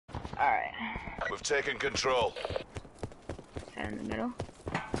Alright. We've taken control. Stand in the middle.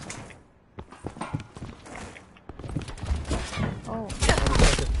 Oh.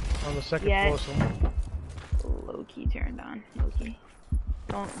 On the second floor somewhere. Low key turned on. Low key.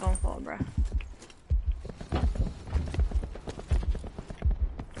 Don't fall, bro.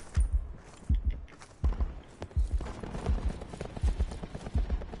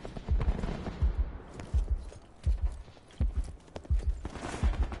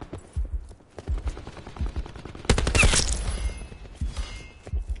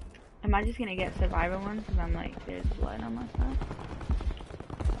 Am I just gonna get survivor ones? Cause I'm like, there's blood on my side.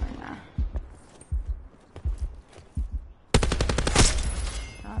 Or nah.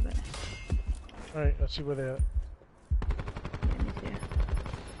 Stop it. Alright, let's see where they're at. Yeah, me too.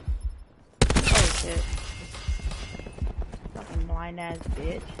 Oh shit. Fucking blind ass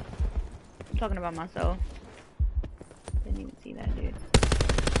bitch. I'm talking about myself. Didn't even see that dude.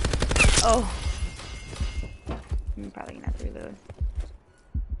 Oh. I'm probably gonna have to reload.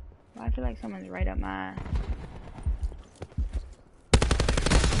 I feel like someone's right up my ass.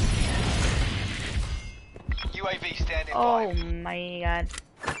 UAV standing by. Oh my god.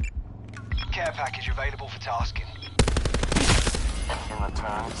 Care package available for tasking. In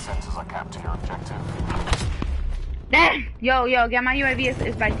return, sensors are capped to your objective. Damn! Yo, get my UAV.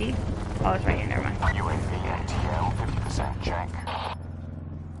 It's by D. Oh, it's right here. Never mind. UAV ATL 50% check.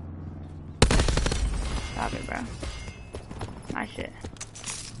 Stop it, bro. My shit.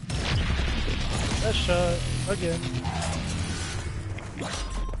 That shot again.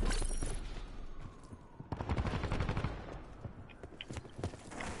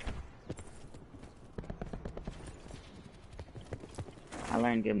 I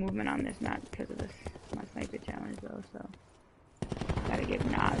learned good movement on this map because of this my sniper challenge though, so gotta give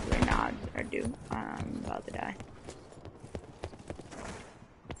nods where nods are due. I'm about to die.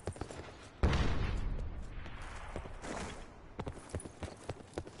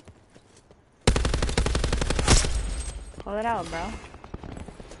 Pull it out, bro.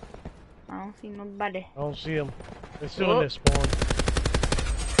 I don't see nobody. I don't see them. They're still in their spawn.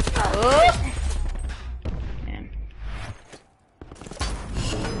 Oh! Damn.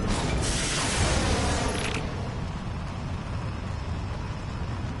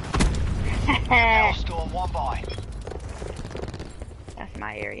 Hellstorm one by. That's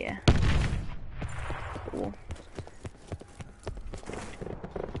my area. Cool.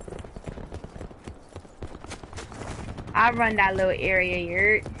 I run that little area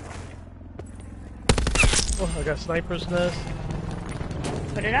here. Oh, I got sniper's nest.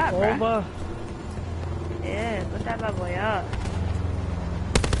 Put it up, bro. Over. Yeah, put that bad boy up.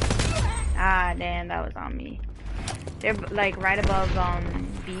 Ah, damn, that was on me. They're like right above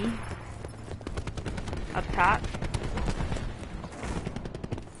B. Up top.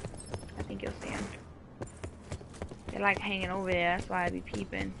 I think you'll see them. They're like hanging over there, that's why I be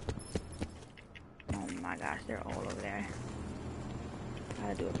peeping. Oh my gosh, they're all over there.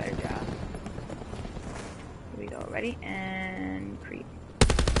 Gotta do a better job. Here we go, ready? And creep.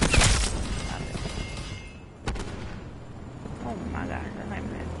 Stop it. Oh my gosh, that's not even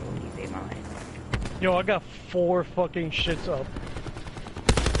gonna save my life. Yo, I got 4 fucking shits up.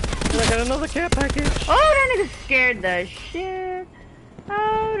 And I got another care package. Oh, that nigga scared the shit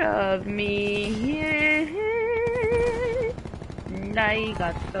out of me. Yeah. And I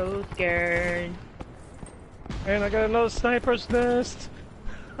got so scared. And I got another sniper's nest.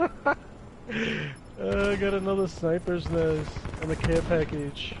 I got another sniper's nest and a care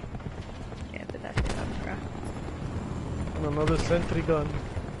package. Yeah, but that's it up, bro. And another sentry gun.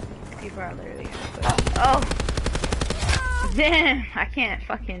 People are literally oh! Damn! I can't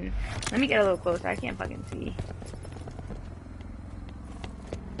fucking... Let me get a little closer, I can't fucking see.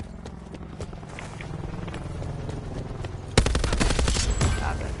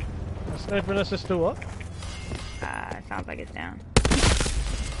 Stop it. The sniper nest is still up? It sounds like it's down.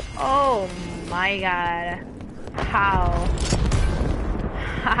 Oh my god. How?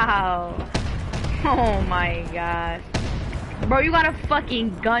 How? Oh my gosh. Bro, you got a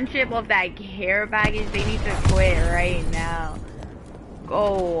fucking gunship off that care package. They need to quit right now.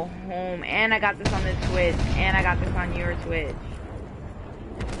 Go home. And I got this on the Twitch. And I got this on your Twitch.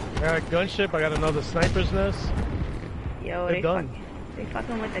 I got a gunship, I got another sniper's nest. Yo, they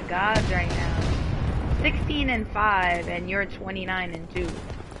fucking with the gods right now. 16-5, and you're 29-2.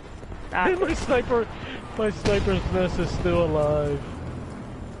 Stop. My sniper's nest is still alive.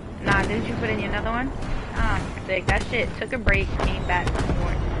 Nah, didn't you put in another one? Ah, I'm sick. That shit took a break, came back some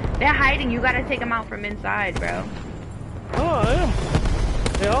more. They're hiding. You gotta take them out from inside, bro. Oh, I am.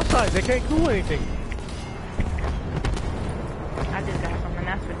 They're outside. They can't do anything. I just got something.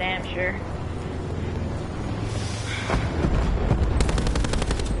 That's for damn sure.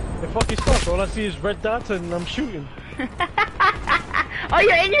 The fuck is stuff. All I see is red dots and I'm shooting. Oh,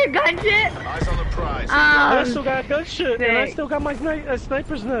 you're in your gun shit? Eyes on the prize. And I still got gun shit, and I sick. still got my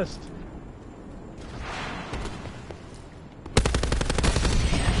sniper's nest.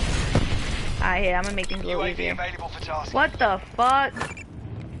 Alright, here, I'm gonna make things a little UAV easier. available for tasking. What the fuck?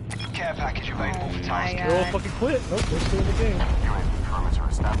 Care package available Oh for my tasking. They all god. fucking quit. Nope, they're still in the game. UAV perimeter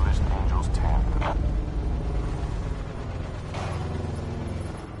established. Angels 10.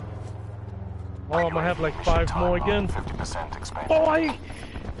 Oh, I'm gonna have like 5 more again. 50% expansion. Oh, I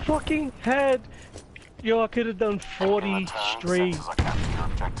fucking had. Yo, I could have done 40 straight. Sensors are capturing your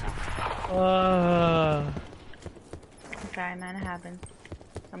objective. I'm sorry, man, it happens.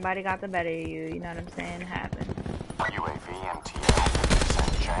 Somebody got the better of you, you know what I'm saying? It happens. UAV MTL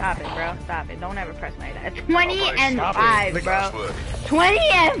 50% check. Stop it, bro. Stop it. Don't ever press my that. 20 Alright, and stop it. 5, Look- bro. Nice work. 20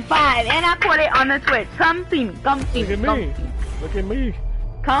 and 5. And I put it on the Twitch. Come see me. Come see Look me. at Come me. see me. Look at me.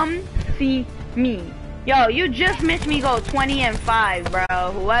 Come see me. Yo, you just missed me go 20 and 5, bro.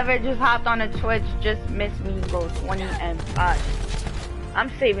 Whoever just hopped on the Twitch just missed me go 20 and 5.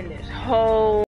 I'm saving this whole